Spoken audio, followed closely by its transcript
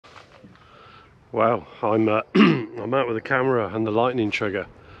Well, I'm I'm out with the camera and the lightning trigger,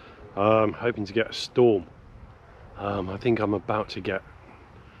 hoping to get a storm. I think I'm about to get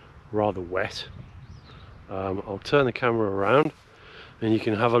rather wet. I'll turn the camera around and you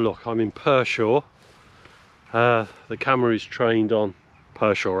can have a look. I'm in Pershore. The camera is trained on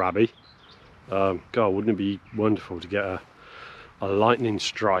Pershore Abbey. God, wouldn't it be wonderful to get a lightning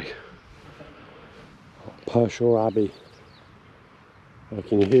strike? Pershore Abbey. I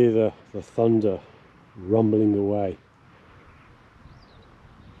can hear the thunder rumbling away.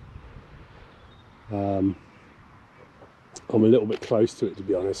 I'm a little bit close to it, to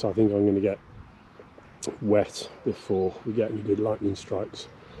be honest. I think I'm going to get wet before we get any good lightning strikes,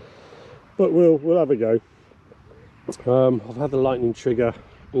 but we'll have a go. I've had the lightning trigger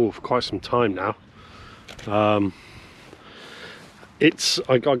for quite some time now. I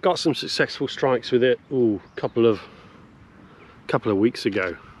got some successful strikes with it a couple of weeks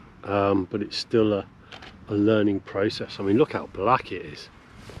ago, but it's still a learning process. I mean, look how black it is.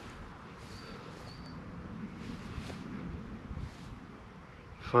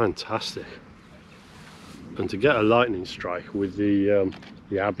 Fantastic. And to get a lightning strike with the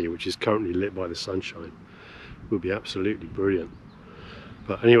Abbey, which is currently lit by the sunshine, would be absolutely brilliant.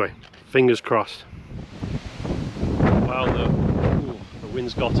 But anyway, fingers crossed. Well, the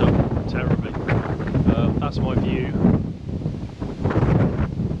wind's got up terribly. That's my view.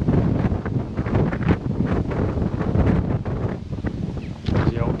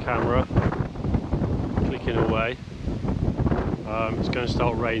 There's the old camera clicking away. It's going to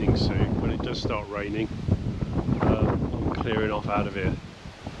start raining soon. When it does start raining, I'm clearing off out of here.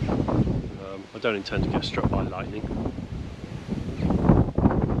 I don't intend to get struck by lightning.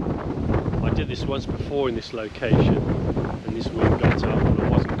 I did this once before in this location, and this wind got up and I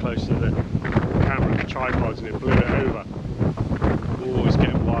wasn't close to the camera and the tripods, and it blew it over. Oh, it's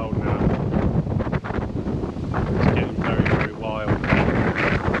getting wild now. It's getting very, very wild.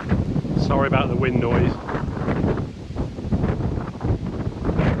 Sorry about the wind noise.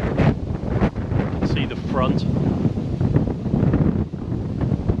 You can see the front.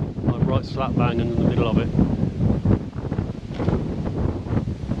 I'm right slap bang in the middle of it.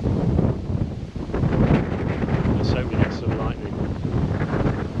 Let's hope we get some lightning.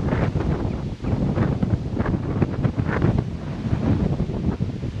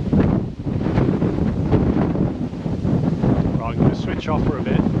 Right, I'm going to switch off for a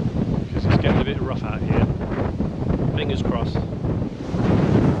bit because it's getting a bit rough out here. Fingers crossed.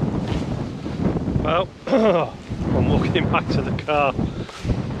 Well, I'm walking back to the car.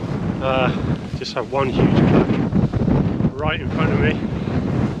 Just have one huge cliff right in front of me.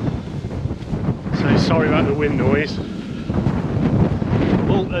 So sorry about the wind noise.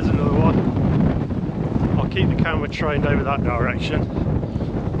 Oh, there's another one. I'll keep the camera trained over that direction.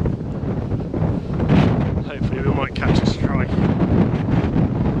 Hopefully we might catch a strike.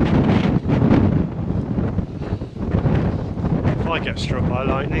 If I get struck by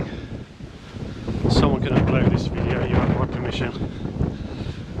lightning, someone can upload this video. You have my permission.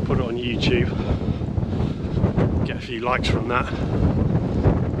 Put it on YouTube. Get a few likes from that.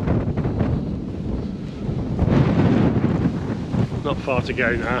 Not far to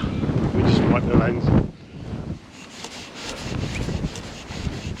go now. We just wipe the lens.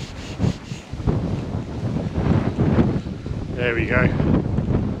 There we go.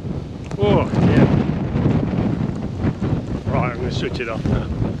 Oh, yeah. Right, I'm going to switch it off now.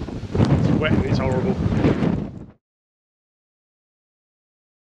 It's wet and it's horrible.